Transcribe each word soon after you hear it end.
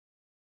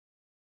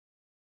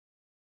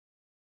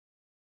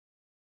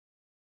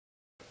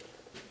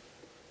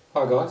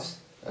Hi guys,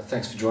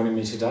 thanks for joining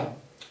me today.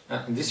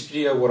 In this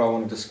video what I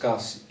want to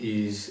discuss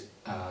is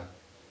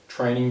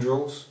training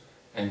drills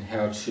and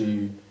how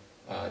to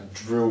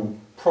drill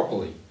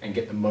properly and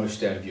get the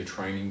most out of your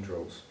training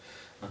drills.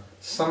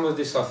 Some of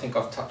this I think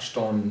I've touched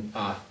on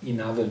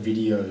in other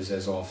videos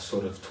as I've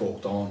sort of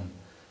talked on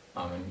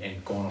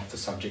and gone off the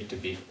subject a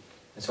bit.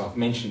 And so I've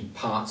mentioned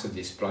parts of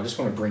this, but I just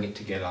want to bring it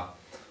together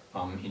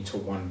into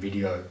one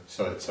video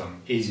so it's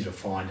easy to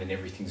find and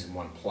everything's in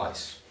one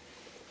place.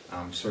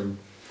 So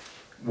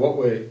what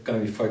we're going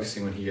to be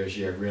focusing on here is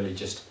really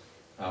just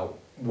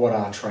what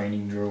are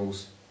training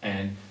drills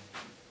and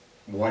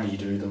why do you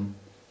do them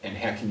and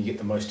how can you get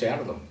the most out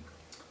of them.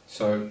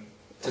 So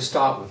to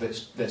start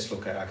with, let's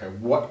look at, okay,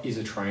 what is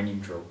a training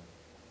drill?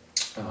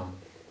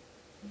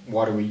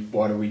 Why do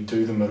we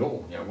do them at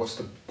all? You know, what's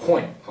the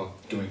point of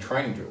doing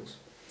training drills?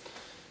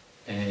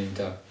 And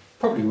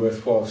probably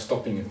worthwhile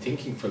stopping and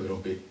thinking for a little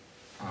bit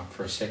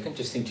for a second.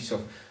 Just think to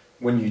yourself,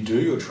 when you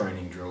do your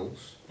training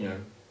drills, you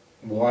know,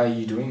 why are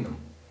you doing them?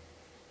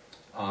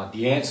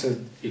 The answer,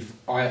 if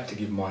I had to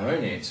give my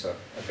own answer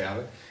about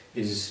it,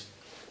 is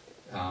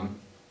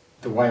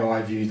the way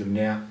I view them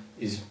now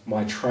is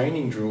my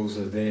training drills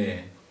are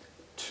there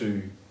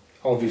to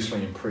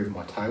obviously improve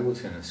my table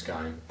tennis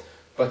game,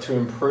 but to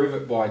improve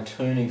it by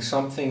turning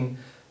something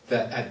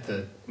that at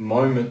the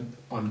moment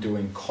I'm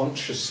doing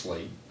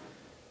consciously,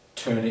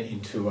 turn it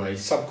into a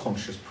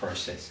subconscious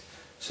process,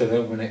 so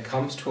that when it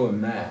comes to a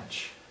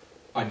match,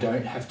 I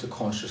don't have to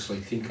consciously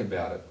think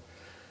about it.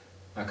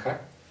 Okay?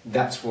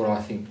 That's what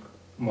I think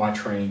my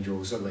training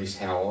drills, at least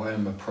how I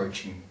am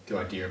approaching the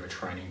idea of a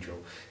training drill,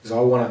 is I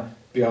want to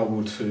be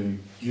able to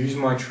use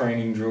my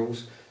training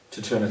drills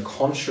to turn a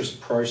conscious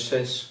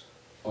process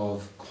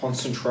of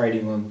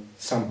concentrating on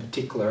some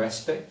particular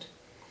aspect.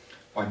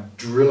 I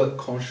drill it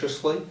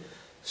consciously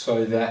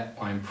so that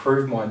I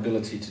improve my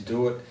ability to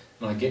do it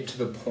and I get to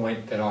the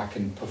point that I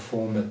can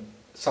perform it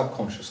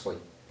subconsciously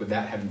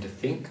without having to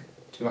think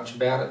too much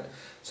about it,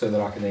 so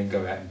that I can then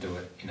go out and do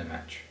it in a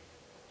match.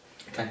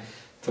 Okay?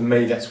 For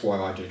me, that's why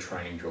I do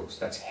training drills.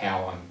 That's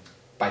how I'm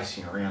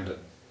basing around it.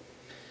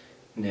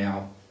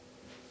 Now,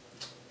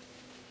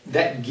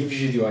 that gives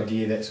you the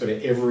idea that sort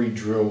of every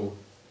drill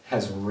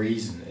has a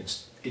reason.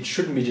 It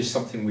shouldn't be just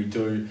something we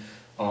do,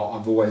 oh,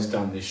 I've always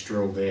done this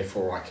drill,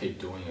 therefore I keep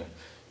doing it.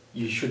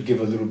 You should give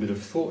a little bit of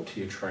thought to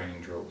your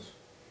training drills.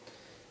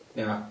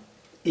 Now,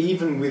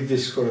 even with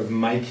this sort of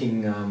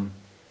making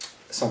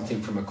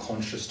something from a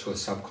conscious to a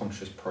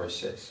subconscious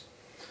process,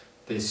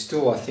 there's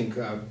still, I think,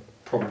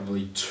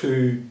 probably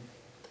two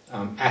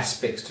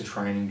aspects to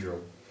training drill.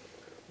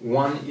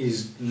 One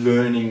is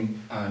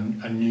learning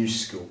a new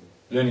skill,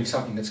 learning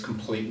something that's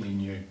completely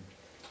new.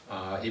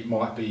 It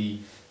might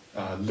be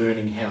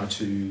learning how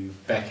to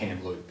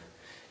backhand loop.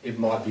 It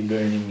might be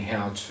learning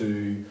how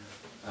to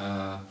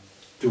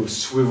do a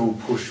swivel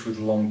push with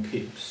long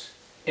pips.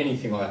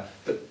 Anything like that,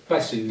 but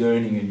basically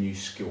learning a new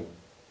skill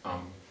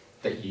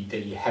that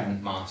you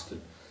haven't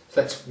mastered.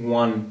 So that's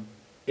one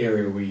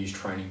area we use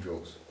training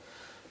drills.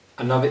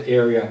 Another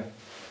area,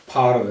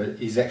 part of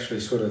it, is actually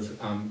sort of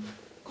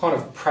kind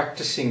of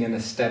practicing an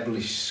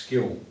established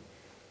skill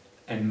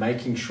and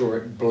making sure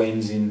it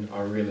blends in,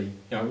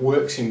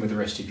 works in with the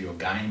rest of your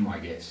game, I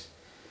guess.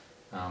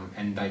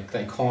 And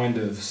they kind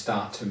of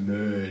start to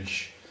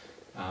merge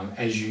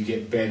as you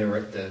get better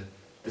at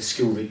the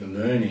skill that you're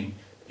learning.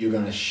 You're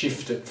going to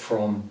shift it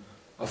from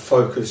a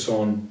focus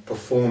on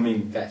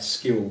performing that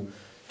skill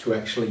to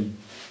actually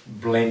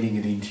blending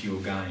it into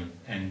your game,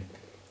 and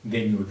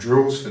then your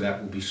drills for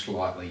that will be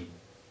slightly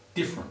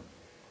different.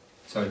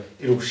 So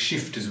it'll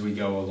shift as we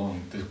go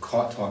along, the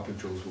type of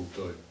drills we'll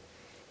do.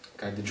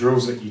 Okay, the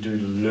drills that you do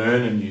to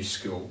learn a new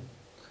skill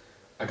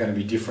are going to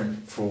be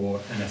different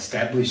for an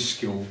established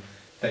skill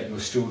that you're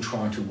still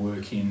trying to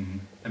work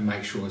in and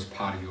make sure is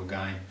part of your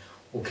game,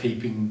 or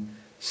keeping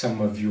some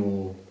of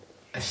your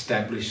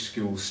established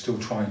skills, still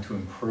trying to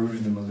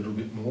improve them a little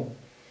bit more,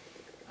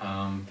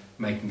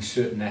 making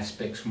certain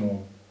aspects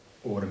more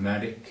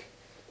automatic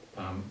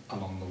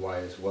along the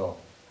way as well.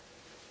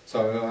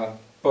 So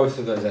both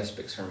of those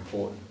aspects are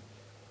important,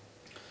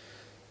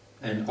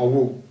 and I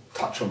will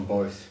touch on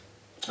both.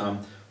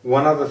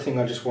 One other thing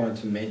I just wanted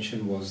to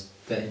mention was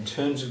that in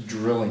terms of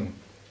drilling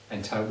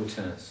and table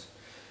tennis,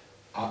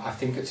 I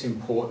think it's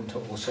important to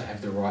also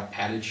have the right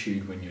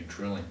attitude when you're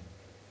drilling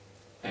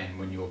and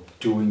when you're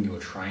doing your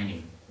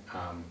training.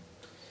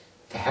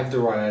 To have the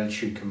right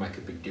attitude can make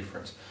a big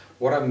difference.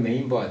 What I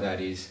mean by that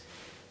is,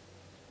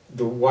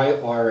 the way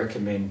I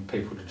recommend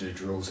people to do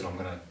drills, that I'm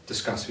going to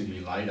discuss with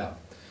you later,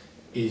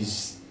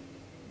 is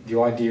the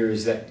idea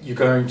is that you're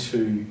going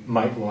to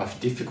make life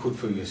difficult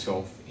for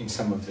yourself in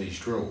some of these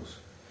drills.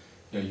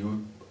 You know, you're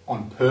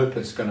on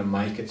purpose going to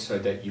make it so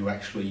that you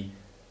actually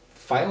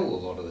fail a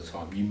lot of the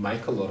time. You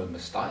make a lot of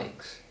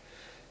mistakes.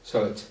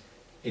 So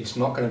it's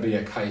not going to be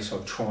a case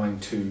of trying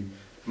to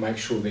make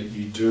sure that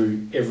you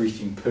do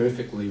everything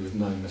perfectly with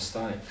no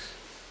mistakes.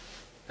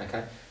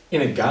 Okay?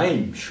 In a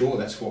game, sure,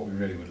 that's what we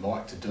really would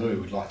like to do.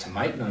 We'd like to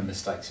make no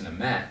mistakes in a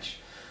match.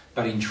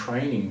 But in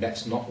training,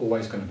 that's not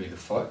always going to be the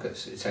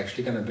focus. It's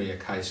actually going to be a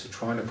case of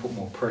trying to put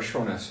more pressure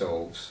on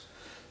ourselves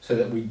so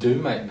that we do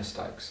make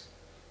mistakes,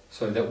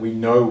 so that we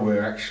know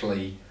we're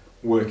actually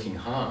working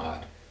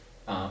hard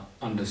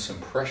under some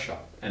pressure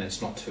and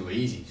it's not too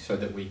easy, so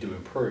that we do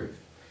improve.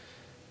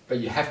 But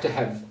you have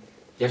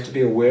to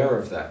be aware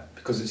of that,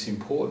 because it's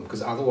important,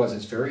 because otherwise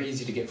it's very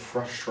easy to get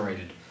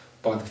frustrated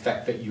by the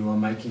fact that you are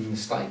making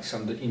mistakes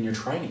in your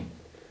training.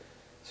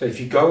 So if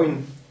you go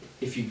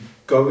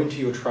into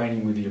your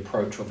training with the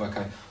approach of,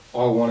 okay,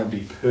 I want to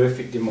be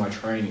perfect in my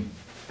training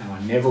and I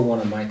never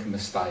want to make a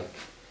mistake,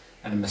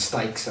 and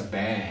mistakes are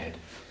bad,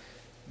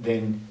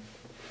 then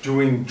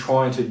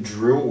trying to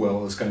drill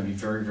well is going to be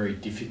very, very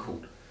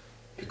difficult,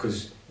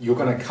 because you're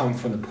going to come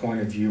from the point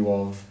of view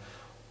of,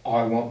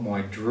 I want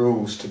my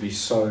drills to be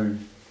so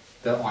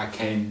that I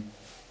can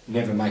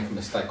never make a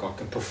mistake, I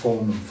can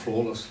perform them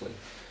flawlessly.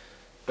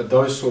 But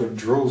those sort of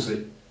drills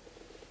that,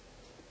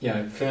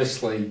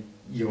 firstly,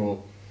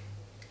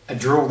 a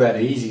drill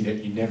that easy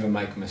that you never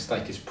make a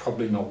mistake is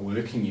probably not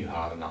working you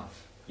hard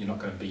enough. You're not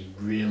going to be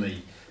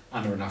really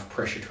under enough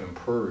pressure to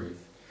improve.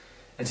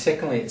 And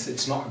secondly,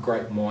 it's not a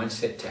great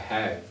mindset to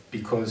have,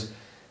 because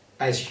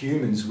as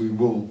humans we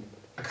will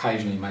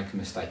occasionally make a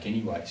mistake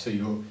anyway. So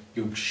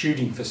you're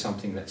shooting for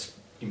something that's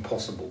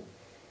impossible.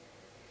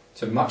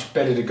 So much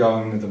better to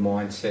go in with the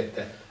mindset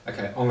that,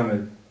 okay, I'm going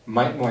to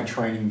make my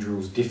training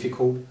drills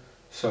difficult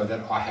so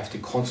that I have to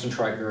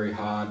concentrate very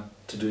hard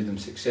to do them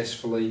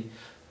successfully.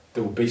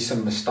 There will be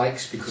some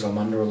mistakes because I'm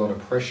under a lot of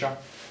pressure,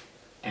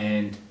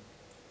 and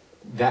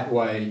that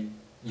way,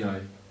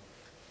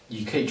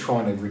 you keep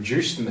trying to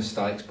reduce the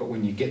mistakes, but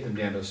when you get them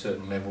down to a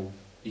certain level,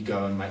 you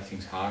go and make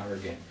things harder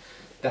again.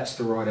 That's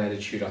the right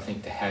attitude, I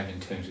think, to have in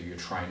terms of your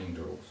training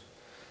drills.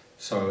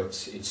 So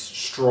it's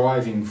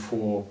striving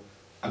for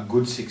a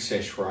good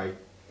success rate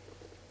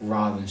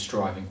rather than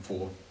striving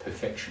for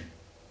perfection.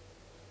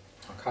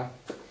 Okay?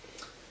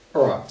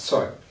 Alright,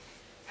 so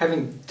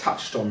having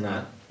touched on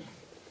that,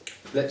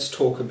 let's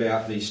talk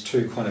about these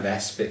two kind of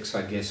aspects,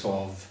 I guess,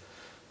 of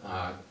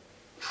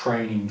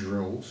training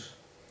drills,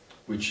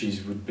 which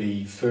would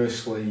be,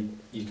 firstly,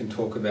 you can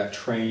talk about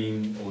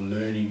training or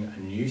learning a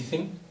new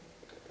thing,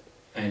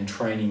 and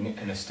training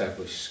an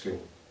established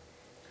skill.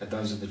 And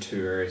those are the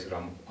two areas that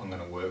I'm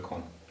going to work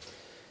on.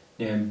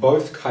 Now, in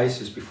both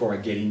cases, before I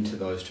get into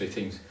those two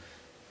things,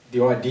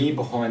 the idea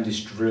behind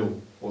this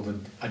drill, or the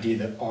idea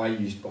that I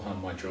used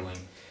behind my drilling,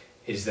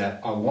 is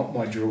that I want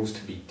my drills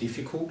to be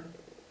difficult,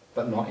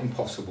 but not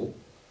impossible,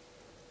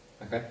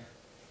 okay?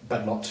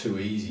 But not too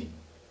easy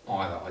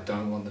either. I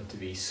don't want them to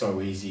be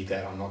so easy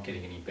that I'm not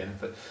getting any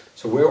benefit.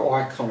 So where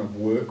I kind of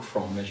work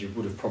from, as you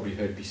would have probably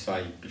heard me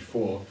say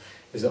before,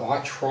 is that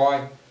I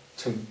try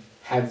to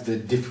have the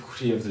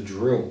difficulty of the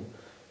drill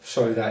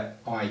so that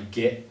I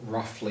get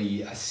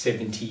roughly a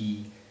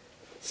 60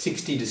 to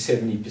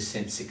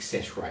 70%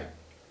 success rate.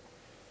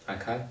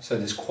 Okay, so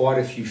there's quite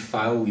a few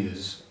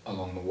failures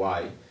along the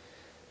way,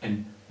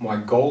 and my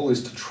goal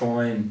is to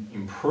try and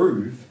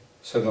improve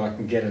so that I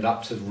can get it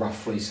up to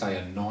roughly, say,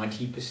 a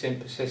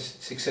 90%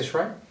 success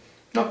rate.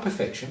 Not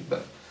perfection,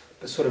 but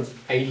sort of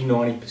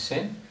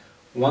 80-90%.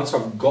 Once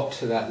I've got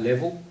to that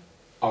level,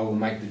 I will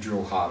make the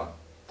drill harder,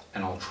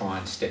 and I'll try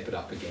and step it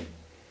up again.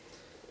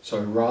 So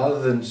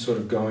rather than sort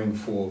of going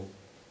for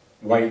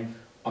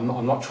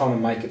I'm not trying to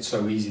make it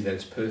so easy that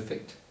it's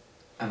perfect,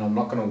 and I'm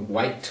not going to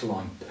wait till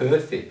I'm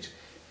perfect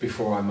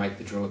before I make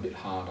the drill a bit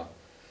harder.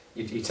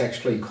 It's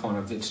actually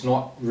it's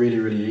not really,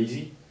 really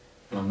easy,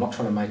 and I'm not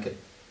trying to make it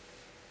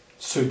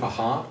super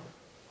hard.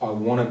 I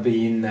want to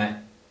be in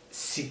that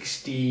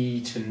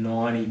 60 to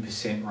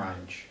 90%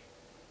 range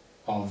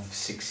of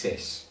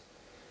success.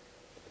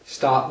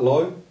 Start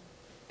low.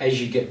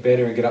 As you get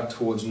better and get up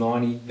towards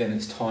 90, then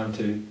it's time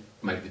to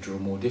make the drill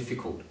more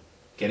difficult.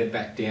 Get it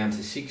back down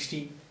to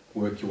 60,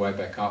 work your way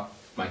back up,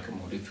 make it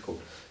more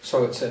difficult.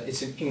 So it's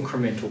an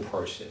incremental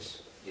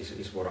process,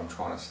 is what I'm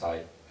trying to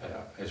say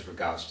as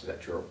regards to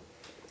that drill.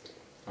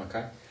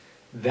 Okay,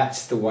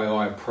 that's the way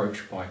I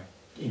approach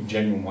in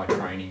general my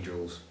training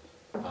drills,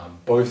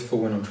 both for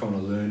when I'm trying to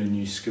learn a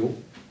new skill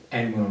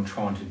and when I'm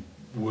trying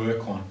to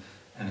work on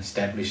an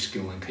established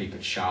skill and keep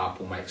it sharp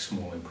or make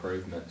small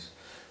improvements.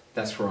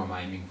 That's where I'm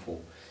aiming for.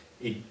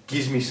 It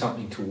gives me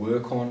something to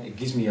work on. It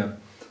gives me a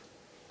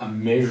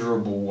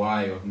measurable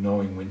way of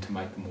knowing when to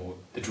make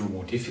the drill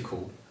more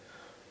difficult.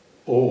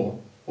 Or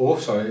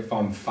also, if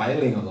I'm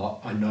failing a lot,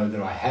 I know that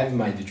I have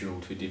made the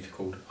drill too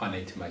difficult. I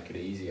need to make it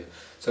easier.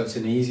 So it's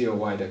an easier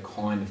way to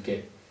kind of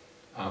get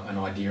an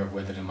idea of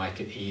whether to make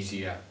it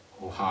easier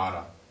or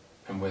harder,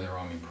 and whether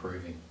I'm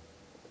improving.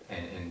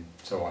 And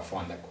so I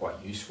find that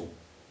quite useful.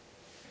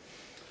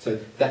 So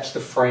that's the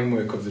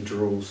framework of the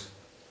drills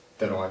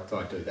that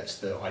I do. That's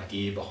the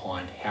idea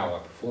behind how I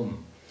perform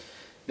them.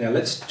 Now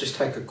let's just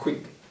take a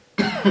quick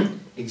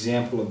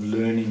example of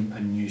learning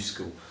a new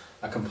skill,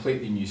 a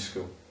completely new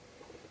skill.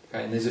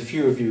 Okay, and there's a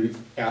few of you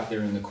out there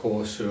in the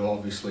course who are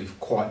obviously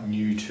quite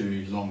new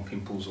to long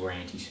pimples or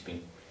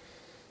anti-spin.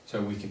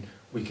 So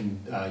we can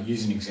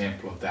use an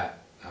example of that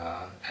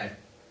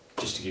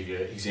just to give you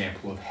an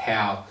example of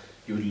how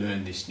you would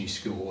learn this new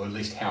skill, or at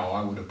least how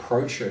I would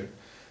approach it,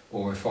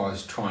 or if I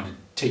was trying to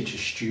teach a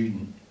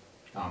student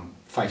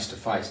face to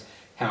face,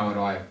 how would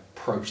I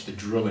approach the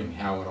drilling,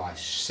 how would I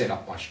set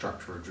up my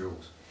structure of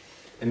drills.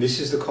 And this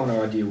is the kind of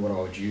idea what I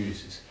would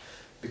use is,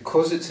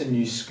 because it's a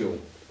new skill,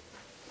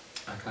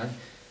 okay,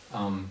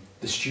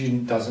 the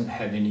student doesn't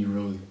have any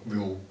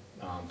real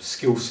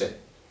skill set.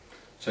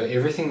 So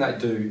everything they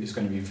do is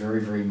going to be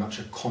very, very much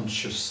a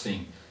conscious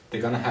thing.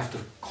 They're going to have to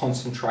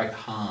concentrate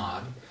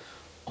hard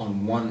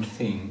on one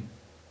thing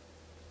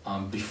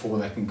before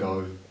they can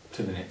go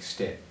to the next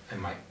step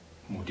and make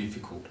it more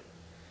difficult.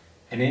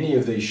 And any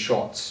of these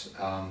shots,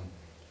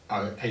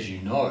 as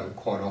you know,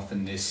 quite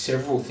often there's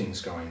several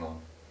things going on.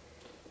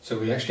 So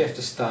we actually have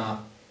to start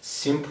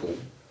simple,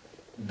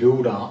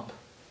 build up,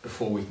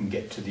 before we can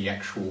get to the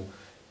actual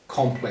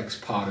complex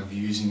part of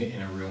using it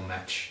in a real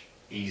match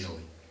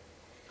easily.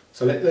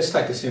 So let's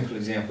take a simple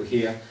example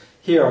here.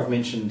 Here I've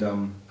mentioned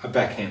a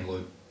backhand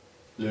loop,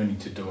 learning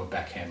to do a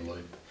backhand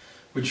loop,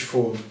 which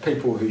for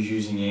people who's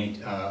using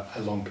a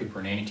long pip or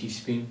an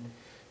anti-spin,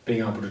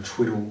 being able to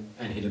twiddle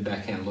and hit a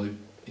backhand loop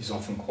is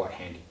often quite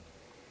handy.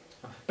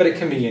 But it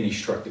can be any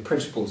stroke, the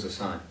principle is the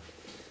same.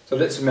 So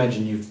let's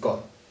imagine you've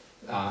got,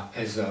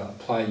 as a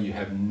player, you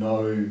have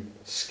no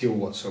skill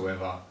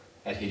whatsoever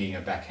at hitting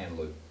a backhand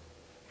loop.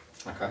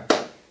 Okay,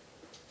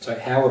 so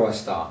how would I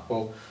start?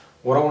 Well,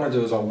 what I want to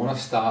do is I want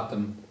to start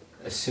them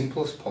as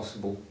simple as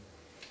possible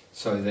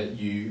so that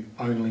you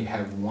only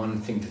have one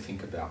thing to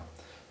think about.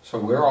 So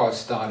where I would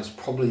start is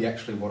probably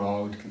actually what I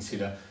would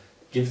consider,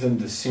 give them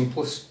the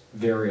simplest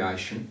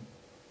variation,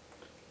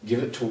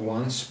 give it to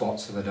one spot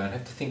so they don't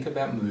have to think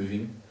about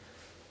moving,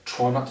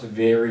 try not to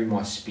vary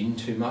my spin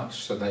too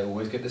much so they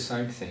always get the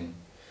same thing,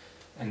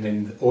 and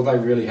then all they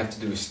really have to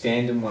do is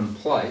stand in one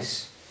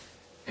place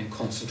and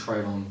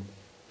concentrate on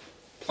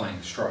playing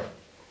the stroke.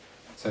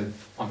 So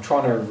I'm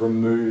trying to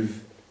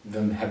remove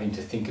them having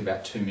to think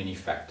about too many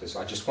factors.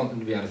 I just want them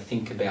to be able to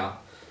think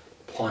about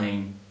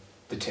playing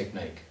the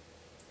technique.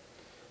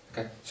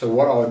 Okay, so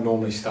what I would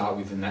normally start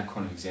with in that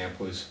kind of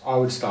example is I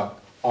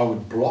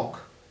would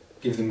block,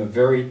 give them a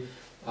very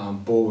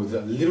ball with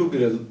a little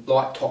bit of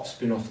light top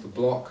spin off the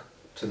block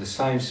to the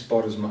same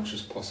spot as much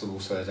as possible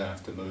so they don't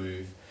have to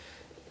move.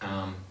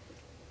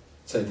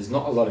 So there's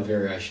not a lot of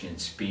variation in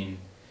spin,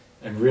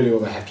 and really all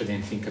they have to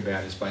then think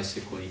about is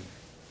basically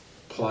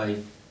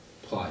play,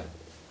 play,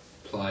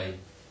 play,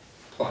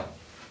 play,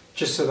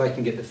 just so they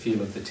can get the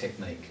feel of the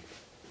technique.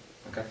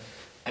 Okay,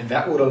 and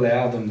that would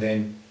allow them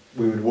then,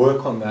 we would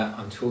work on that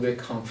until they're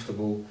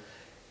comfortable,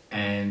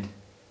 and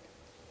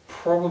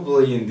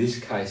probably in this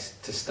case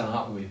to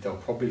start with they'll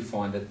probably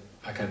find that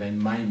okay, they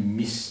may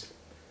miss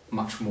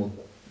much more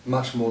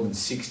than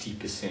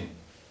 60%.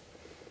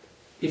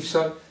 If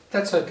so,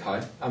 that's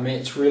okay. I mean,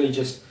 it's really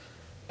just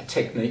a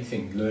technique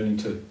thing, learning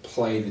to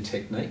play the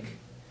technique.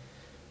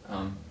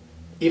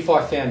 If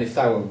I found if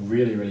they were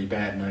really, really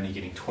bad and only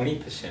getting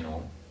 20%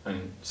 on,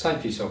 and same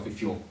for yourself,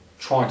 if you're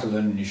trying to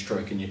learn a new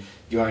stroke and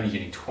you're only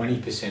getting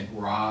 20%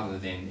 rather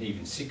than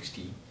even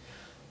 60,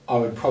 I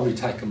would probably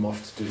take them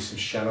off to do some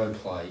shadow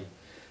play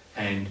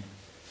and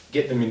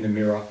get them in the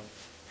mirror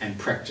and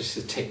practice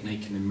the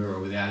technique in the mirror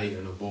without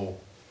even a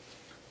ball,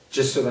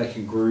 just so they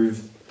can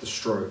groove the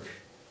stroke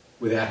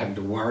without having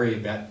to worry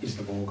about is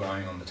the ball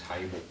going on the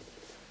table.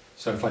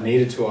 So if I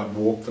needed to, I'd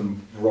walk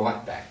them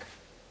right back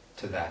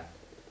to that.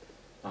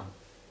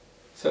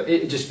 So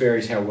it just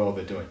varies how well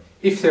they're doing.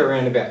 If they're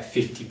around about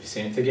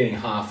 50%, if they're getting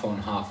half on,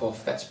 half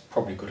off, that's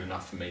probably good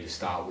enough for me to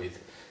start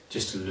with,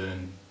 just to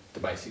learn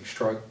the basic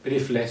stroke. But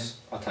if less,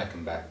 I'll take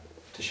them back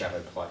to shadow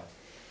play.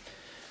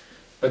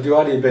 But the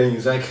idea being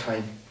is,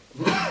 okay,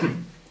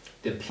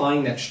 they're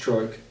playing that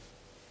stroke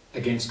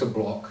against a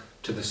block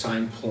to the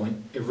same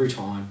point every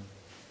time,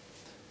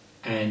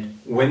 and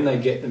when they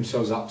get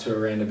themselves up to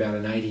around about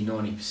an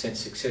 80-90%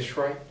 success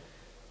rate,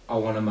 I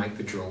want to make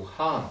the drill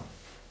harder.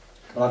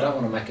 But I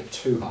don't want to make it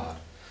too hard.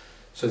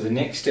 So the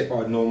next step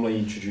I'd normally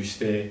introduce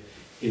there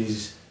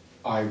is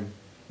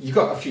you've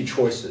got a few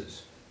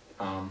choices.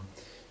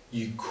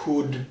 You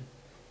could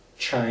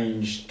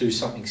do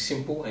something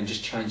simple and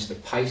just change the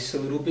pace a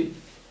little bit,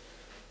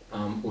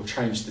 or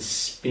change the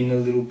spin a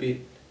little bit.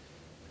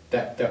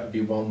 That would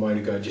be one way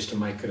to go, just to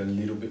make it a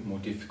little bit more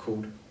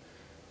difficult.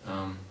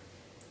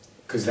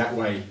 Because that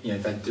way,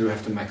 they do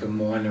have to make a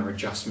minor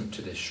adjustment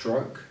to their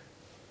stroke.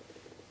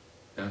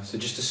 So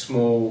just a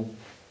small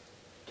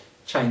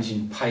change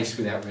in pace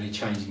without really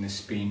changing the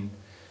spin.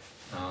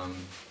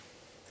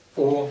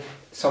 Or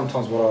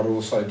sometimes what I'd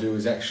also do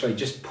is actually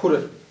just put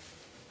it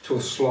to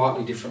a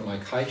slightly different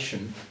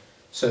location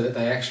so that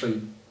they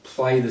actually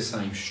play the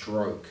same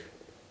stroke,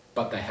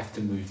 but they have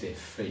to move their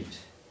feet,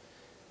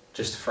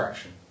 just a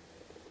fraction.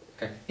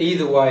 Okay.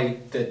 Either way,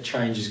 that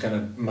change is going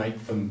to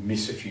make them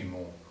miss a few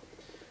more.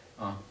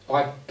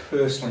 I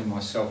personally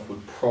myself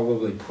would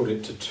probably put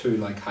it to two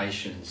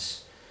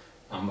locations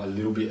a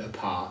little bit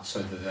apart,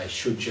 so that they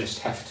should just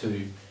have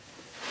to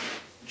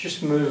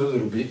just move a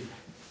little bit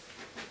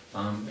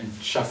and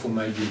shuffle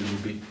maybe a little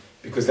bit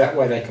because that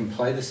way they can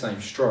play the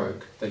same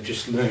stroke. They're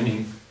just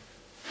learning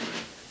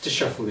to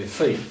shuffle their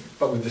feet,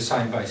 but with the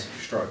same basic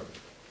stroke.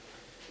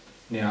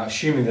 Now,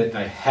 assuming that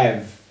they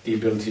have the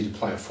ability to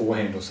play a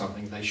forehand or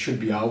something, they should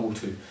be able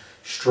to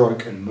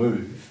stroke and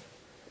move.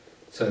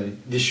 So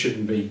this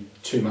shouldn't be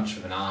too much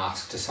of an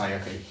ask to say,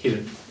 okay, hit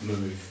it,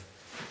 move.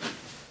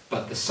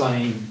 But the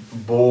same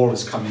ball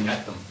is coming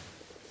at them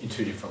in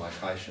two different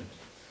locations.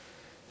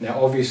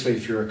 Now, obviously,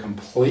 if you're a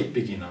complete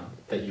beginner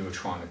that you were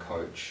trying to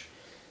coach,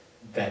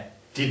 that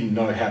didn't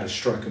know how to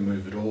stroke and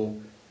move at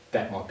all,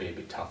 that might be a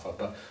bit tougher.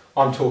 But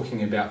I'm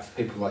talking about for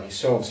people like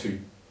yourselves who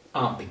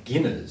aren't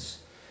beginners,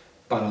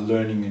 but are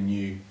learning a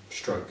new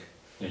stroke.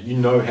 You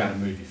know how to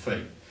move your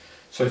feet.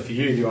 So for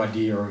you, the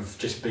idea of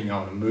just being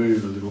able to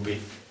move a little bit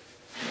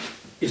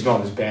is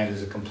not as bad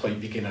as a complete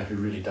beginner who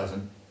really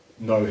doesn't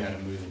know how to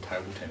move in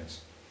table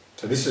tennis.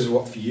 So this is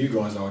what for you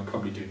guys I would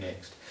probably do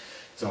next.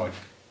 So I'd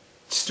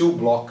still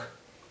block,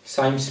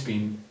 same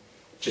spin,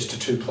 just to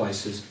two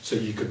places, so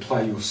you could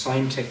play your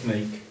same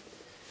technique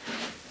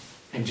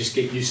and just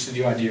get used to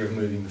the idea of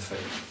moving the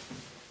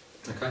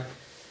feet. Okay?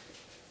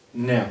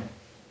 Now,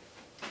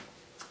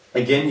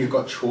 again, you've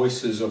got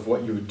choices of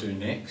what you would do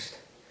next.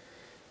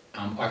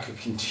 I could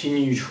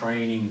continue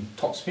training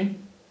topspin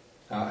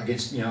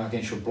against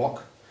your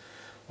block.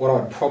 What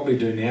I'd probably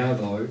do now,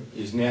 though,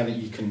 is now that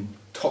you can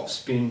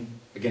topspin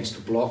against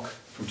a block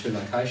from two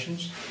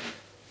locations,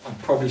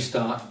 I'd probably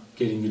start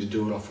getting you to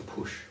do it off a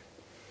push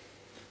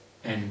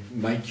and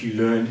make you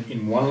learn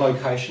in one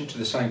location to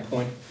the same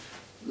point,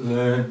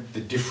 learn the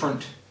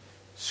different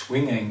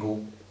swing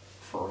angle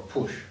for a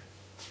push.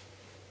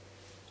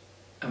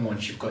 And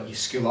once you've got your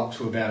skill up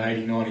to about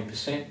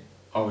 80-90%,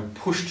 I would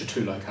push to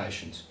two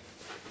locations.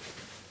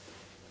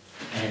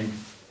 And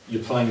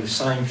you're playing the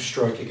same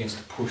stroke against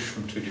a push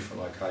from two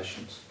different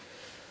locations.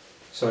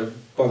 So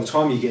by the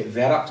time you get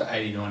that up to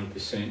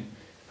 80-90%,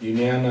 you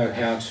now know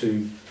how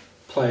to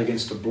play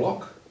against a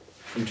block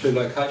from two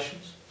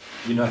locations.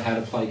 You know how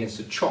to play against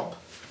a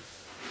chop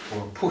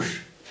or a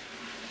push,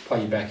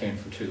 play your backhand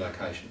from two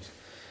locations.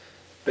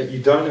 But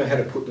you don't know how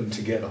to put them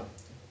together,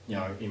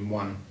 in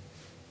one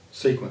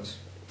sequence.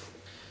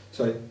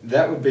 So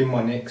that would be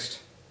my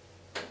next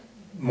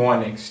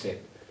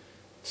step.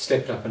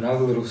 Stepped up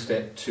another little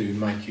step to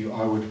make you,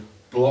 I would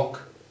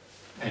block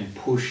and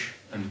push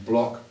and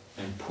block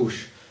and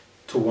push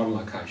to one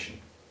location.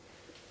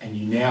 And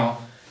you don't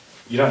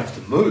have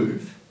to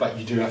move, but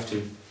you do have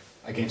to,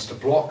 against a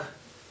block,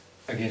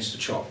 against a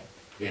chop,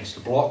 against a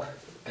block,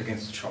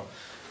 against a chop.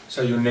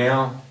 So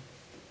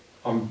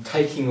I'm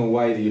taking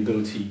away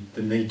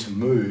the need to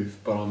move,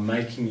 but I'm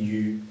making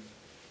you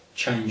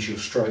change your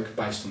stroke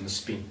based on the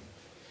spin.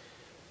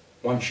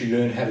 Once you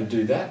learn how to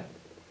do that,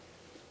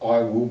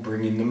 I will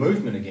bring in the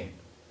movement again.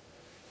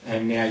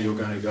 And now you're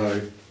going to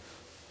go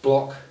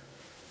block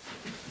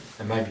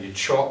and maybe a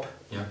chop,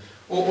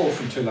 or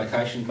from two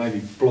locations, maybe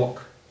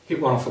block, hit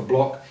one off a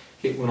block,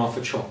 hit one off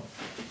a chop,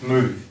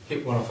 move,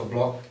 hit one off a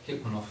block,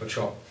 hit one off a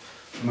chop,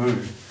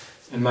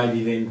 move, and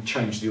maybe then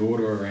change the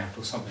order around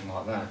or something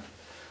like that.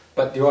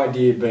 But the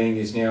idea being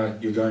is now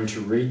you're going to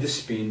read the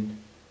spin,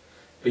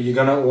 but you're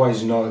going to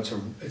always know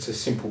it's a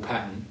simple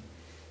pattern,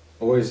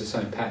 always the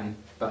same pattern,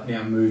 but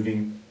now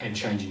moving and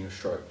changing your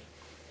stroke.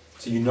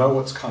 So you know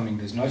what's coming,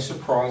 there's no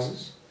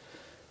surprises,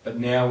 but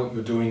now what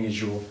you're doing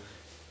is you're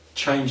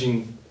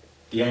changing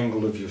the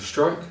angle of your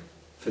stroke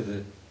for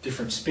the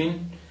different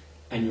spin,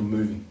 and you're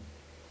moving.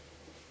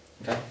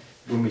 Okay?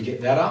 When we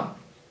get that up,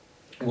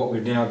 what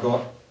we've now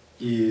got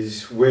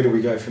is, where do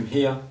we go from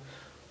here?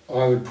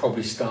 I would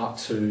probably start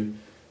to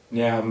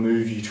now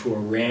move you to a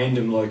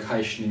random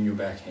location in your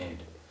backhand,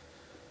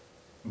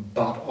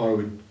 but I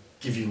would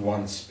give you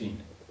one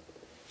spin.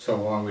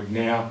 So I would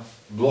now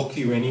block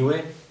you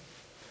anywhere,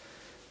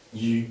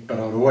 but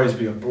I would always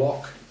be a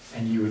block,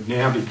 and you would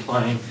now be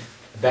playing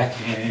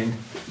backhand,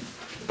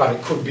 but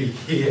it could be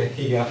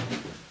here.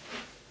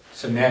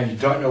 So now you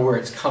don't know where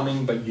it's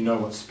coming, but you know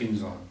what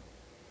spin's on.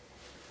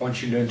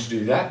 Once you learn to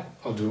do that,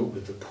 I'll do it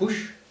with the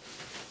push.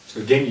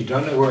 So again, you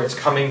don't know where it's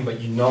coming, but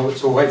you know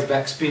it's always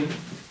backspin.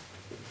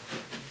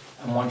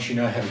 And once you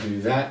know how to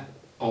do that,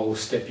 I'll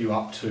step you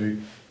up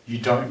to, you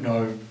don't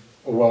know,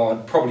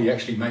 I'd probably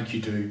actually make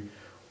you do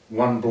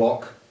one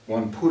block,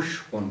 one push,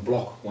 one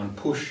block, one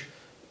push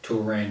to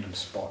a random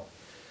spot.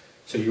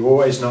 So you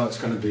always know it's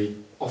going to be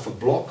off a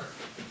block,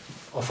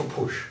 off a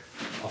push,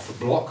 off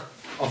a block,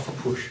 off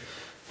a push.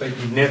 But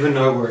you never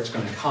know where it's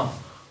going to come.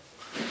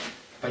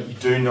 But you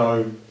do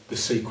know the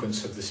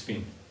sequence of the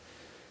spin.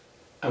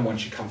 And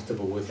once you're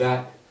comfortable with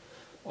that,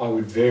 I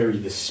would vary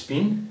the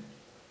spin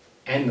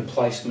and the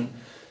placement,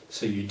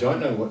 so you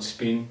don't know what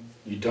spin,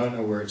 you don't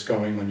know where it's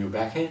going on your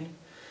backhand.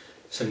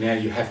 So now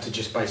you have to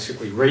just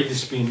basically read the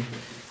spin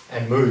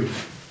and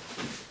move.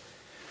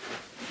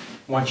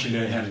 Once you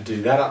learn how to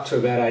do that up to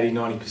about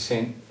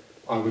 80-90%,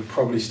 I would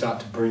probably start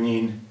to bring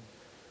in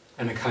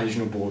an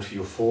occasional ball to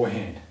your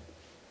forehand.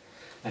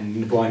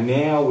 And by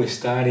now we're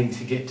starting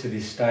to get to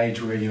this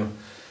stage where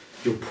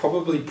you're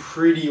probably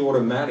pretty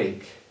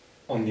automatic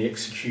on the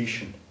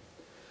execution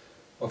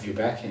of your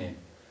backhand.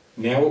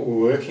 Now what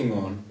we're working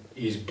on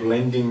is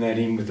blending that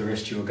in with the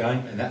rest of your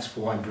game, and that's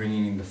why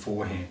bringing in the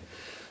forehand.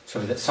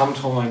 So that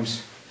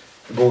sometimes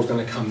the ball's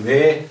going to come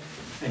there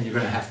and you're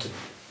going to have to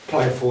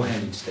play a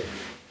forehand instead.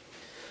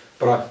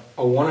 But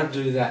I want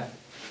to do that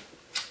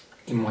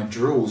in my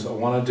drills. I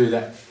want to do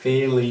that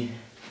fairly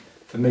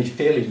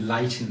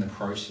late in the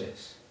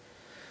process.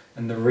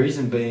 And the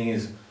reason being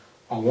is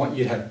I want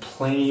you to have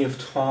plenty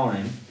of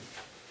time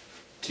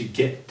to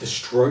get the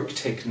stroke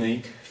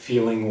technique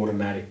feeling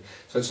automatic.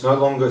 So it's no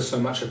longer so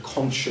much a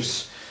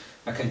conscious,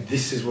 okay,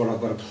 this is what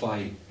I've got to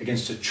play.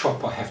 Against a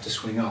chop I have to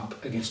swing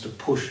up, against a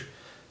push,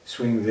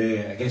 swing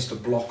there, against a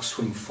block,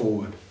 swing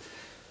forward.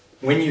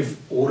 When you've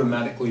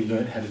automatically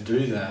learnt how to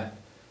do that,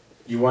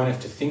 you won't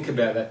have to think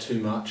about that too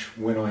much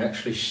when I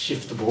actually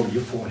shift the ball to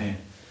your forehand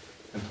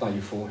and play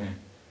your forehand.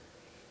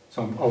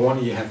 So I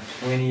want you to have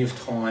plenty of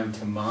time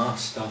to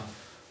master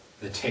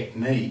the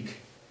technique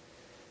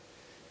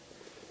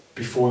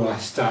before I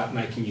start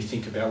making you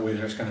think about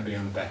whether it's going to be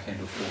on the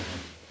backhand or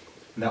forehand.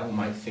 And that will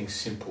make things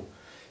simple.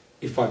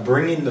 If I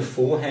bring in the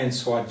forehand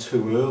side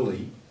too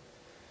early,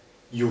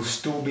 you'll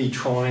still be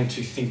trying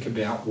to think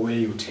about where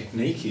your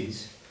technique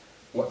is,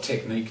 what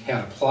technique,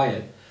 how to play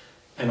it,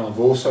 and I've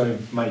also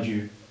made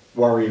you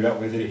worry about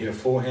whether to hit a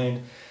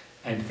forehand,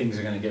 and things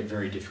are going to get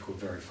very difficult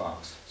very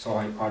fast. So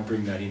I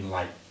bring that in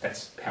late.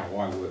 That's how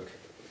I work.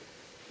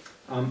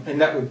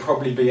 And that would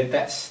probably be at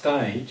that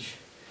stage,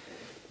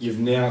 you've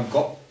now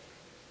got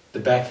the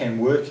backhand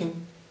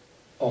working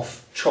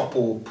off chop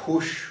or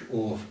push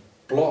or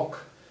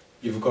block.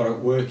 You've got it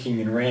working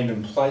in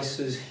random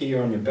places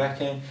here on your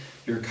backhand.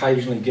 You're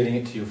occasionally getting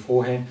it to your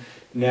forehand.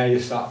 Now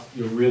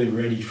you're really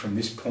ready from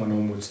this point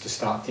onwards to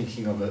start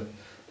thinking of it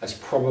as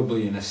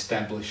probably an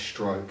established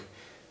stroke,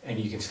 and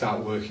you can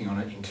start working on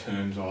it in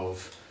terms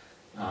of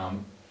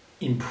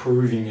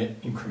improving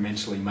it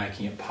incrementally,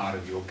 making it part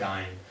of your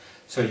game.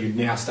 So you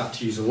now start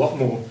to use a lot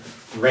more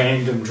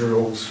random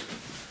drills,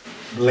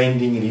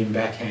 blending it in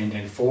backhand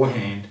and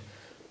forehand,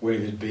 where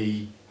there'd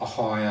be a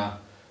higher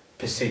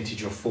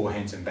percentage of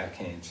forehands and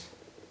backhands,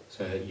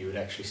 so that you would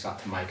actually start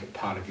to make it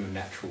part of your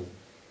natural.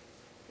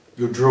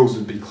 Your drills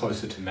would be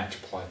closer to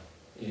match play,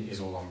 is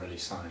all I'm really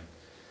saying,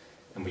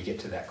 and we get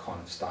to that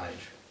kind of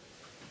stage.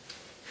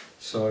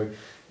 So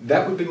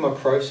that would be my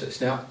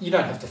process. Now, you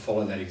don't have to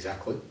follow that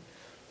exactly,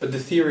 but the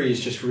theory is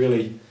just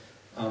really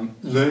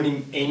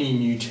learning any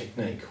new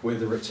technique,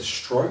 whether it's a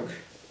stroke,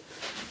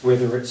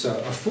 whether it's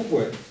a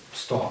footwork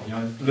style,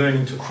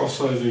 learning to cross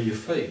over your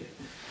feet,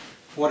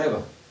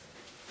 whatever.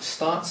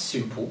 Start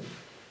simple,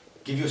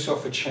 give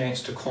yourself a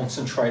chance to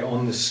concentrate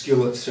on the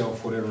skill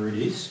itself, whatever it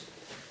is,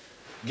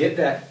 get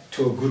that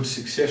to a good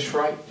success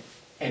rate,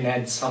 and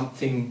add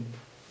something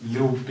a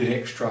little bit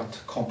extra to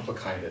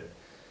complicate it,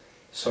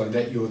 so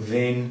that you're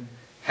then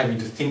having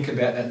to think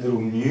about that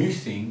little new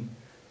thing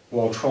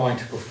while trying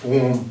to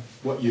perform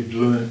what you've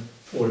learned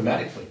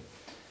automatically.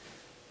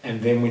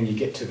 And then when you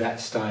get to that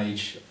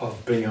stage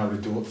of being able to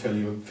do it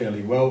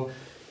fairly well,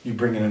 you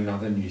bring in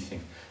another new thing.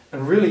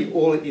 And really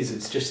all it is,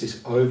 it's just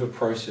this over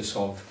process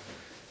of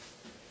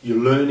you're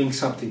learning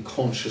something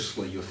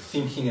consciously, you're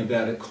thinking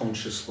about it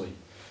consciously.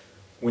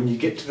 When you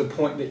get to the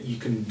point that you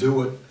can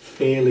do it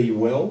fairly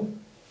well,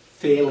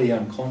 fairly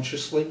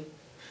unconsciously,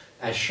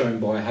 as shown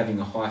by having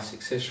a high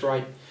success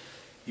rate,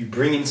 you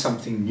bring in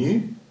something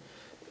new.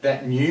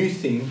 That new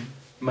thing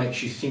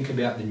makes you think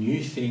about the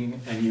new thing,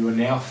 and you are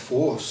now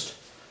forced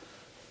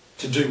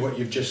to do what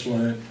you've just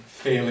learned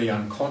fairly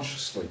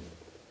unconsciously.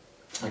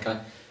 Okay?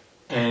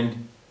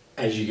 And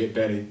as you get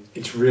better,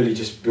 it's really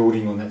just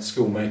building on that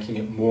skill, making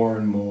it more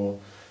and more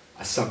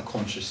a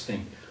subconscious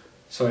thing.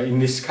 So in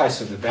this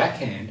case of the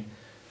backhand,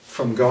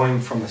 from going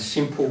from a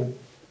simple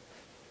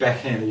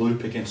backhand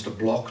loop against a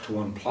block to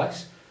one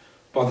place,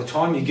 by the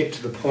time you get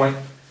to the point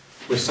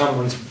where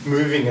someone's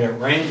moving it at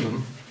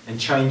random and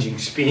changing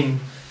spin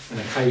and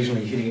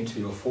occasionally hitting it to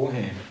your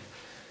forehand,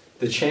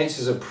 the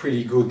chances are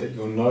pretty good that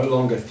you're no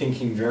longer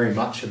thinking very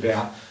much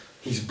about,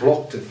 he's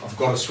blocked it, I've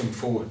got to swing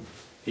forward.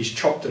 He's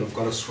chopped it, I've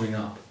got to swing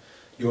up.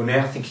 You're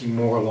now thinking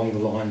more along the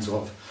lines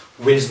of,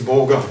 where's the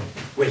ball going?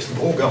 Where's the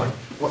ball going?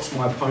 What's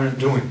my opponent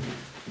doing?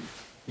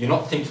 You're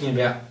not thinking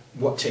about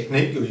what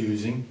technique you're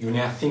using, you're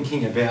now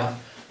thinking about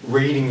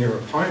reading your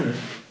opponent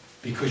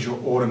because you're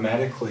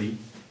automatically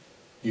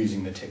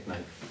using the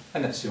technique.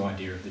 And that's the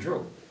idea of the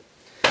drill.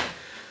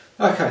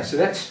 Okay, so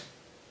that's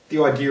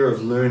the idea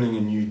of learning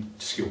a new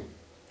skill.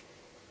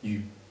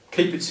 You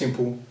keep it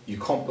simple, you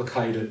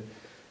complicate it,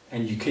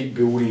 and you keep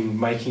building,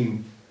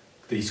 making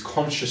these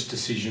conscious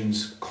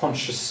decisions,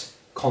 conscious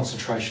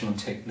concentration on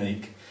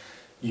technique.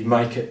 You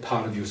make it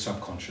part of your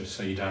subconscious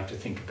so you don't have to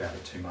think about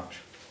it too much.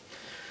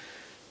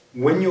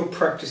 When you're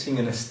practicing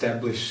an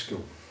established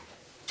skill,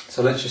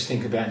 so let's just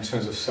think about in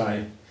terms of,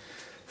 say,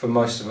 for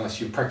most of us,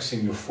 you're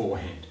practicing your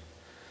forehand.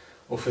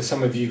 Or for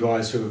some of you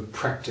guys who have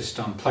practiced,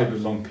 played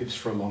with long pips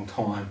for a long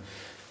time,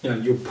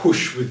 you'll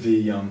push with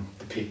the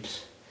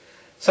pips.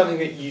 Something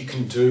that you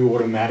can do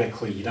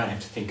automatically, you don't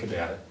have to think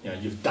about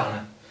it. You've done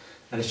it,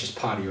 and it's just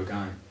part of your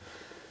game.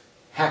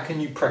 How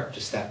can you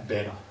practice that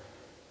better?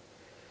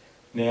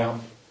 Now,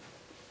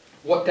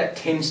 what that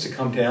tends to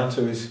come down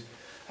to is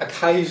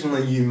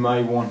occasionally you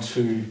may want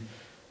to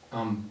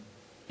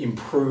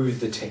improve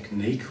the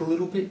technique a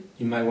little bit.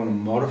 You may want to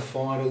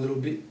modify it a little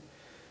bit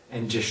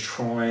and just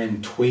try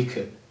and tweak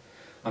it.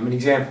 An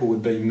example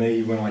would be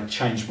me when I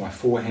changed my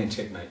forehand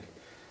technique.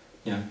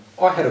 You know,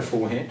 I had a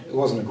forehand. It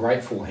wasn't a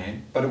great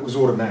forehand, but it was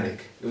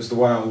automatic. It was the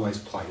way I always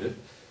played it,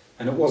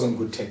 and it wasn't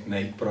good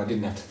technique, but I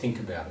didn't have to think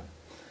about it.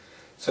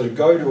 So to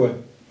go to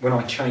it, when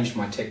I changed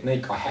my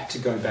technique, I had to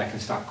go back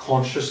and start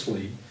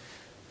consciously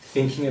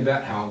thinking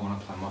about how I want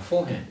to play my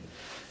forehand.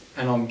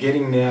 And I'm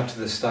getting now to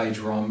the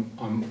stage where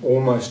I'm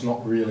almost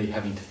not really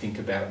having to think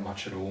about it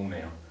much at all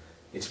now.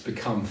 It's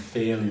become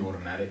fairly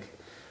automatic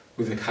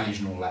with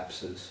occasional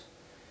lapses.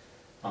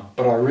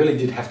 But I really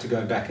did have to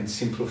go back and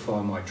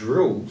simplify my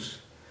drills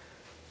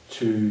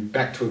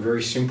back to a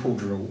very simple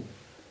drill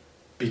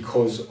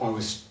because I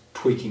was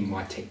tweaking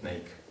my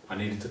technique. I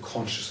needed to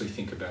consciously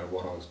think about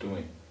what I was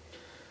doing.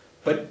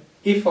 But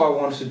if I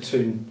wanted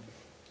to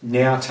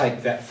now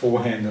take that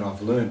forehand that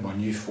I've learned, my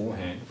new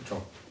forehand, which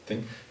I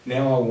think,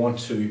 now I want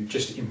to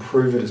just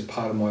improve it as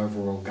part of my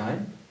overall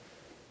game,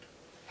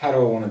 how do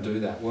I want to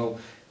do that? Well,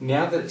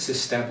 now that it's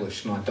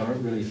established and I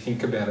don't really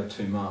think about it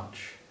too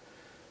much,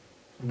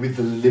 with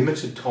the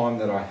limited time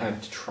that I have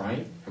to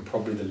train, and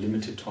probably the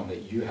limited time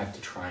that you have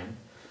to train,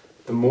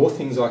 the more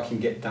things I can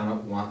get done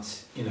at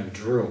once in a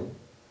drill,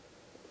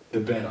 the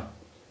better,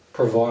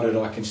 provided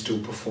I can still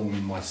perform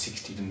in my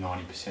 60 to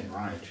 90%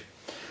 range.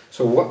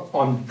 So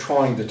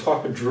the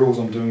type of drills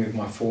I'm doing with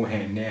my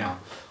forehand now,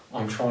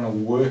 I'm trying to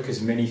work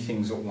as many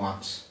things at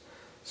once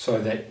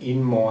so that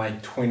in my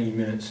 20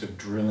 minutes of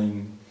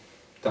drilling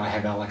that I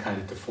have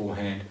allocated to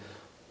forehand,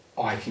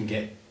 I can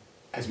get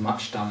as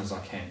much done as I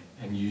can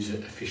and use it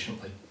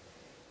efficiently.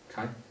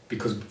 Okay?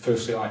 Because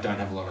firstly, I don't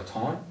have a lot of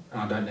time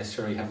and I don't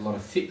necessarily have a lot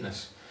of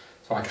fitness.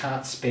 So I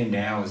can't spend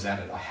hours at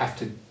it. I have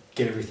to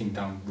get everything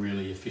done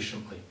really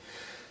efficiently.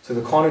 So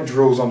the kind of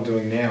drills I'm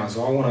doing now is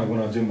when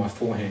I do my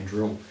forehand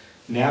drill,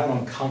 now that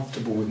I'm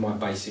comfortable with my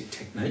basic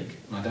technique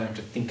and I don't have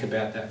to think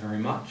about that very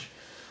much,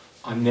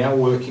 I'm now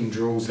working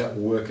drills that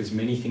will work as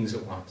many things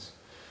at once.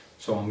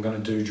 So I'm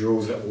going to do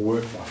drills that will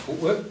work my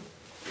footwork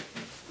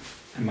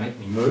and make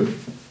me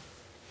move.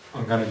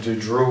 I'm going to do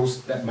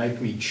drills that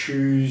make me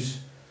choose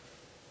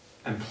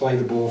and play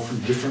the ball from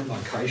different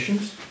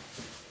locations.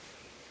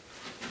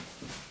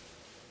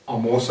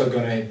 I'm also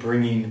going to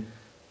bring in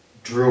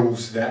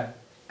drills that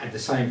at the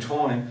same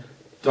time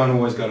don't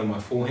always go to my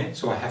forehand,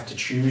 so I have to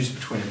choose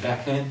between a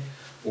backhand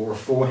or a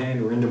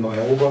forehand or into my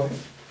elbow.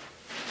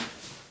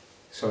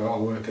 So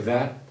I'll work at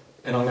that.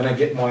 And I'm going to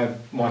get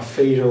my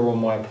feeder or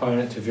my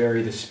opponent to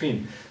vary the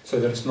spin so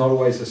that it's not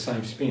always the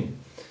same spin.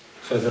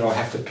 So that I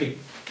have to pick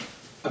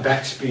a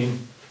backspin,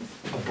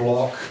 a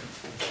block,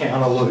 a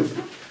counter loop.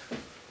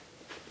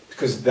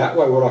 Because that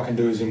way what I can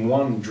do is in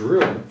one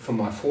drill for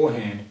my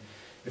forehand,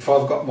 if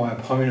I've got my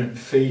opponent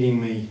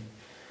feeding me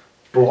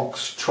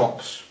blocks,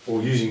 chops,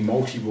 or using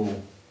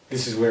multi-ball,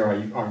 this is where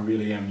I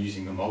really am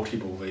using the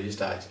multi-ball these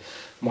days.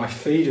 My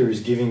feeder is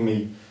giving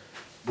me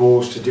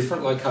balls to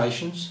different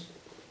locations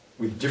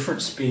with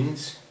different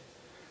spins.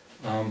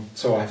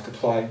 So I have to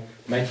play,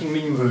 making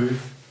me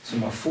move, so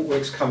my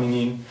footwork's coming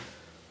in.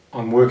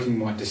 I'm working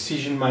my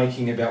decision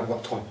making about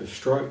what type of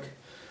stroke.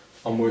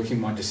 I'm working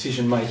my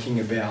decision making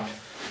about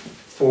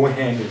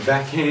forehand or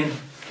backhand.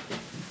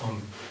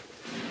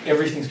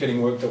 Everything's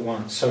getting worked at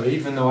once. So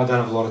even though I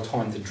don't have a lot of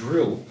time to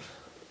drill,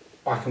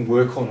 I can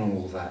work on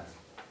all of that.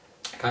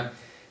 Okay.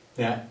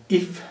 Now,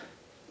 if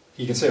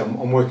you can see,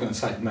 I'm working on,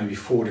 say, maybe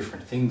 4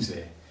 different things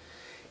there.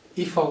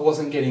 If I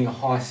wasn't getting a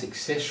high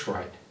success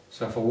rate,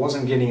 so if I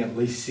wasn't getting at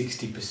least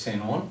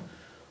 60% on,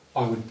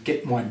 I would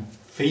get my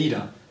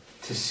feeder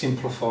to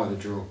simplify the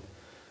drill.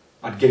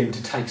 I'd get him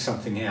to take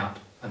something out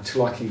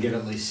until I can get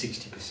at least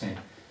 60%.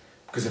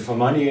 Because if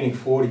I'm only getting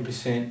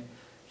 40%,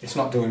 it's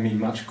not doing me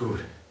much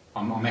good.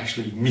 I'm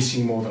actually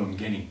missing more than I'm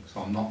getting.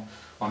 So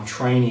I'm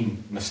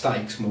training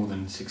mistakes more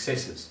than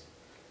successes.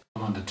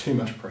 I'm under too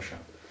much pressure.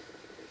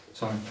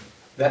 So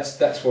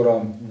that's what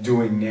I'm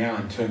doing now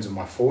in terms of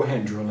my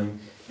forehand drilling,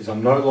 is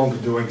I'm no longer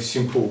doing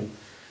simple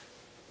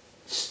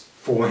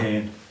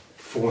forehand,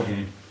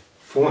 forehand,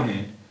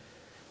 forehand,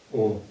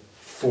 or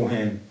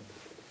forehand,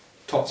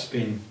 top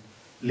spin,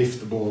 lift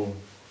the ball,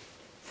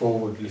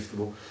 forward, lift the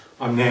ball.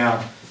 I'm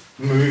now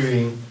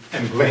moving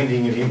and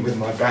blending it in with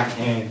my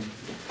backhand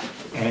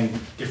and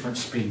different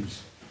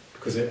spins,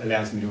 because it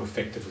allows me to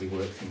effectively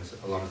work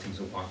a lot of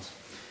things at once.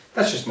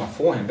 That's just my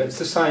forehand, but it's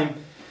the same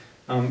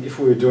if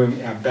we were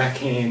doing our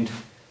backhand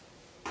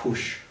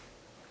push,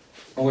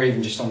 or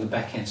even just on the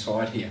backhand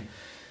side here.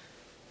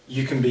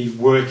 You can be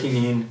working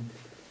in,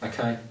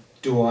 okay,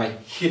 do I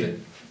hit it?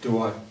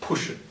 Do I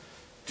push it?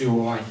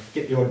 Do I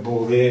get the odd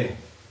ball there?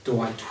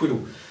 Do I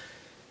twiddle?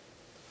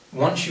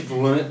 Once you've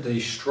learnt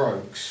these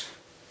strokes,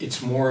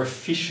 it's more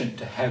efficient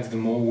to have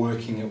them all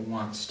working at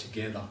once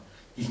together.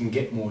 You can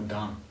get more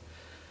done.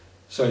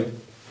 So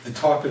the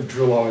type of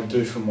drill I would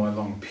do for my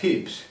long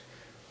pips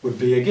would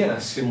be, again,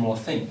 a similar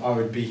thing. I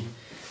would be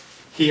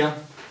here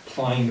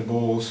playing the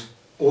balls,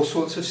 all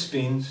sorts of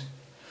spins.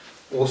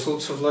 all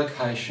sorts of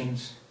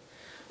locations.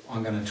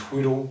 I'm going to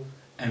twiddle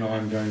and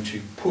I'm going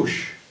to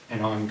push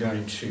and I'm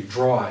going to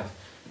drive.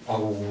 I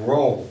will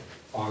roll.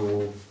 I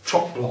will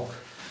chop block.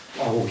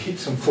 I will hit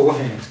some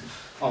forehands.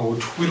 I will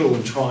twiddle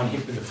and try and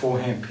hit with the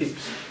forehand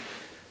pips.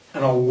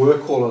 And I'll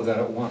work all of that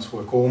at once,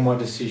 work all my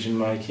decision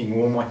making,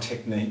 all my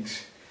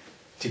techniques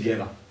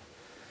together.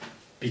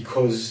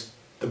 Because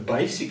the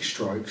basic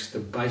strokes, the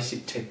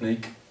basic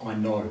technique, I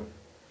know.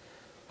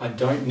 I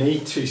don't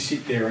need to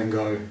sit there and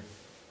go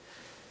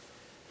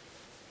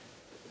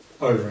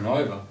over and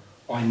over.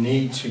 I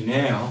need to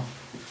now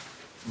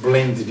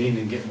blend it in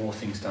and get more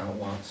things done at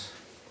once.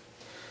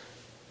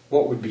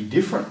 What would be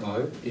different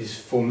though is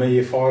for me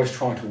if I was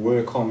trying to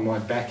work on my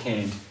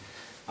backhand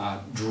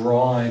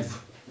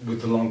drive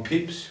with the long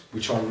pips,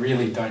 which I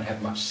really don't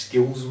have much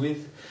skills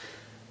with,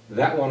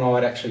 that one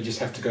I'd actually just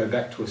have to go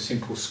back to a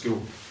simple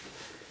skill.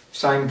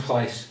 Same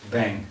place,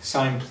 bang,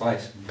 same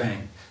place,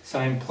 bang,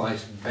 same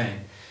place,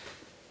 bang.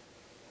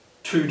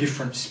 Two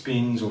different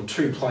spins or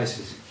two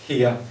places,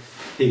 here,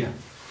 here,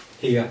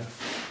 here,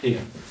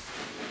 here,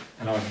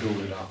 and I'd build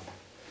it up.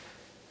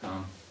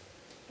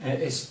 And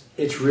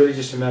it's really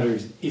just a matter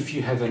of if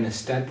you have an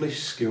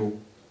established skill,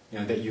 you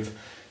know, that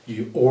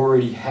you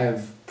already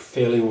have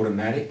fairly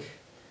automatic,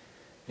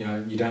 you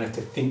know, you don't have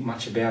to think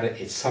much about it,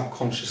 it's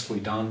subconsciously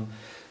done.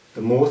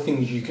 The more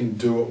things you can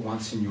do at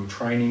once in your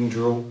training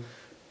drill,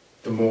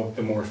 the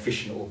more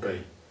efficient it will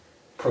be,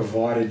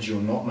 provided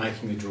you're not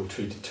making the drill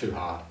too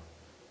hard.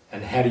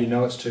 And how do you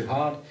know it's too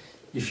hard?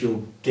 If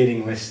you're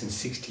getting less than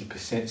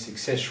 60%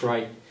 success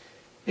rate,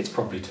 it's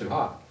probably too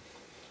hard.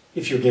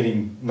 If you're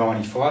getting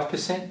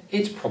 95%,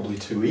 it's probably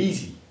too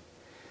easy.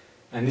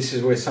 And this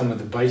is where some of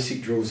the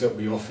basic drills that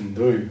we often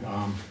do,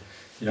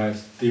 you know,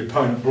 the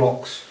opponent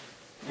blocks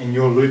and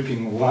you're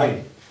looping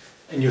away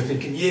and you're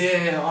thinking,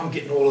 yeah, I'm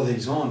getting all of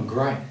these on,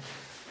 great.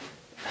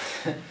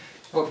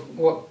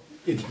 What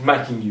it's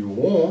making you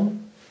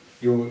warm,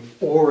 you're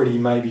already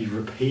maybe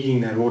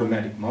repeating that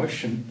automatic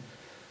motion,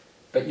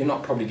 but you're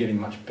not probably getting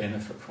much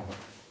benefit from it.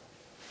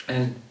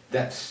 And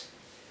that's,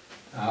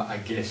 I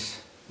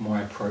guess,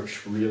 my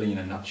approach really in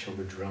a nutshell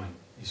to drilling.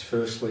 Is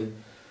firstly,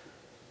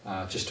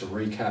 just to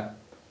recap,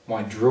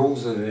 my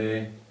drills are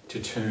there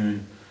to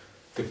turn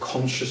the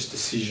conscious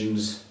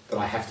decisions that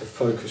I have to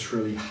focus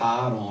really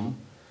hard on,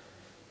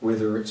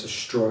 whether it's a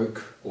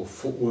stroke or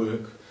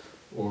footwork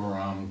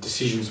or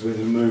decisions whether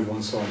to move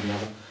one side or the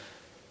other.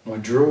 My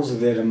drills are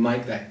there to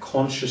make that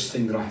conscious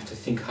thing that I have to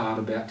think hard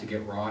about to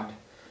get right,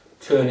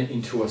 turn it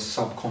into a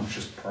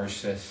subconscious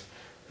process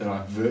that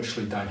I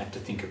virtually don't have to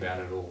think about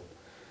at all.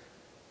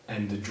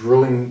 And the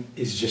drilling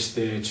is just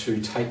there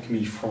to take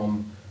me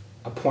from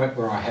a point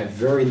where I have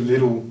very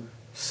little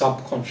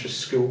subconscious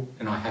skill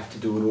and I have to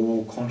do it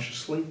all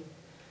consciously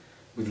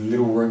with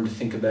little room to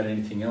think about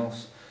anything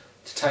else,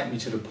 to take me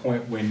to the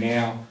point where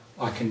now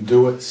I can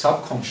do it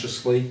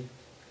subconsciously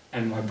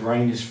and my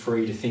brain is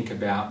free to think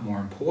about more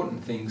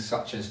important things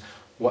such as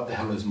what the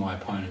hell is my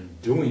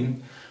opponent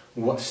doing,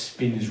 what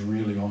spin is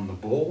really on the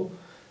ball,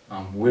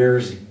 where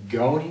is it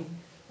going,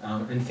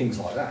 and things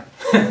like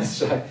that.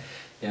 So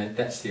yeah,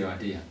 that's the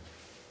idea.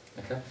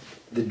 Okay.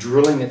 The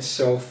drilling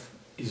itself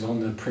is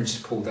on the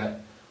principle that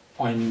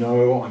I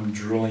know I'm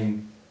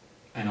drilling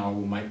and I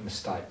will make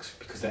mistakes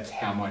because that's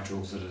how my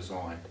drills are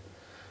designed.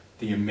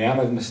 The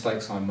amount of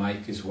mistakes I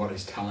make is what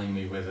is telling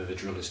me whether the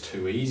drill is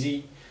too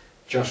easy,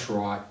 just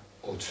right,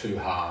 or too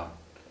hard.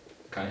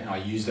 Okay, and I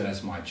use that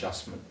as my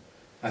adjustment.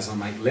 As I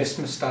make less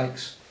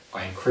mistakes,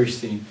 I increase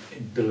the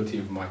ability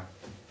of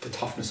the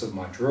toughness of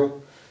my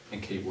drill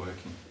and keep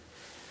working.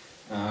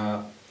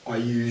 I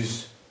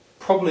use,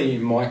 probably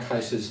in my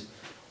cases,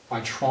 I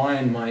try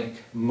and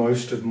make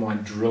most of my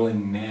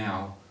drilling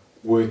now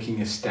working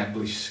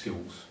established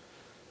skills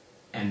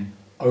and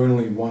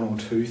only one or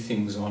two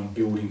things on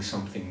building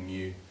something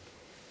new.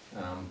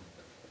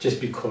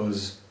 Just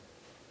because,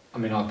 I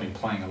mean, I've been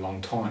playing a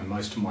long time,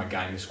 most of my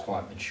game is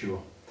quite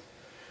mature.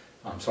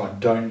 So I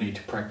don't need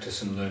to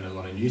practice and learn a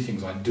lot of new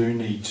things. I do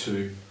need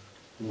to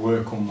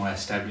work on my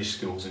established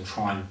skills and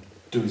try and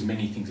do as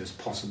many things as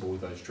possible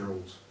with those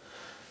drills.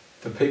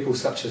 For people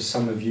such as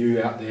some of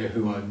you out there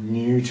who are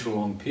new to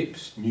long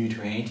pips, new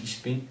to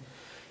anti-spin,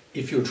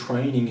 if you're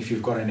training, if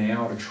you've got an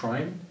hour to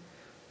train,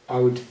 I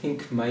would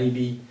think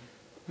maybe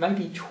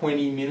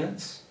 20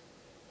 minutes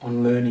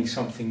on learning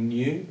something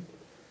new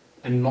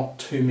and not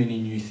too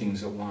many new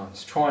things at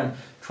once. Try and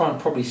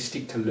probably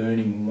stick to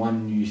learning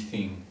one new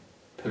thing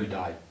per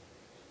day,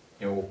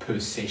 you know, or per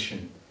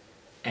session.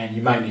 And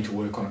you may need to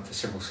work on it for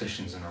several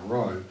sessions in a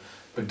row,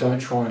 but don't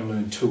try and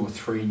learn 2 or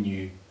 3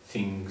 new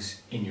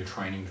things in your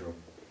training drill.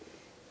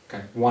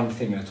 Okay, one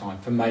thing at a time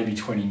for maybe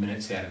 20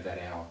 minutes out of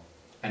that hour.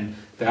 And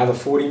the other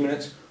 40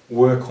 minutes,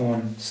 work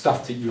on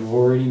stuff that you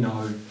already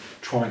know,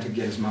 trying to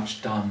get as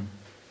much done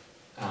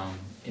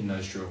in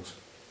those drills.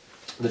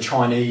 The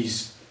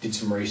Chinese did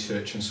some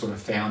research and sort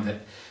of found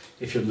that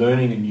if you're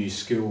learning a new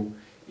skill,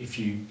 if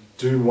you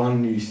do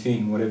one new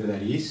thing, whatever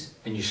that is,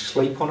 and you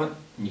sleep on it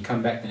and you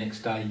come back the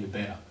next day, you're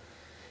better.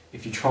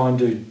 If you try and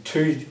do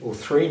 2 or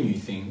 3 new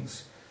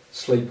things,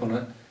 sleep on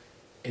it,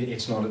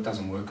 it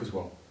doesn't work as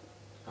well.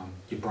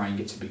 Your brain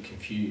gets a bit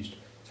confused.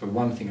 So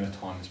one thing at a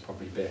time is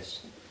probably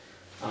best.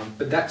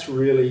 But that's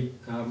really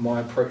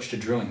my approach to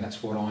drilling.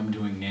 That's what I'm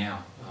doing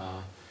now.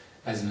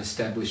 As an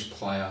established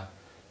player,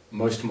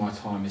 most of my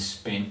time is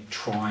spent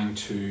trying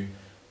to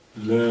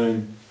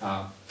learn,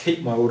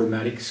 keep my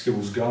automatic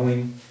skills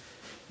going,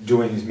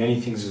 doing as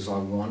many things as I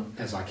want,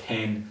 as I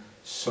can,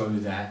 so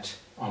that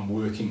I'm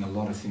working a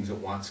lot of things at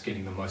once,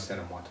 getting the most out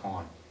of my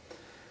time.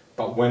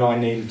 But when I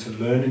needed to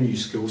learn a new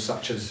skill,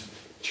 such as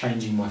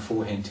changing my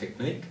forehand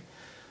technique,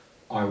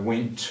 I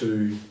went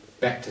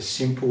back to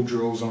simple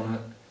drills on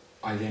it.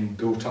 I then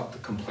built up the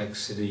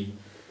complexity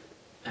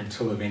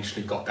until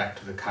eventually got back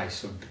to the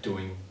case of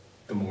doing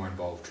the more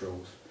involved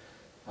drills.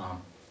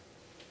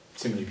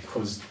 Simply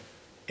because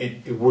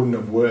it wouldn't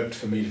have worked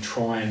for me to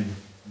try and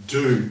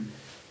do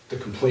the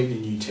completely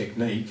new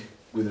technique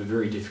with a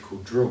very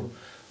difficult drill.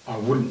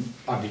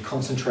 I'd be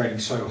concentrating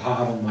so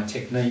hard on my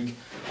technique,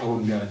 I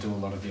wouldn't be able to do a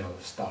lot of the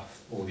other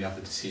stuff, or the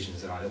other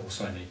decisions that I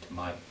also need to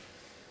make.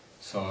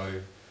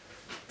 So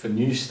for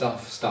new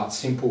stuff, start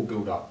simple,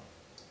 build up.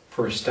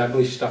 For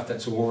established stuff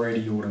that's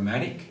already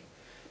automatic,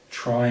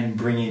 try and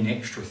bring in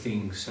extra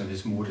things so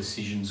there's more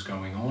decisions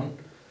going on,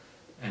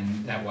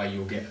 and that way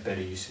you'll get a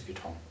better use of your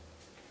time.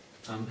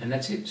 And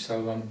that's it.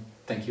 So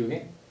thank you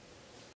again.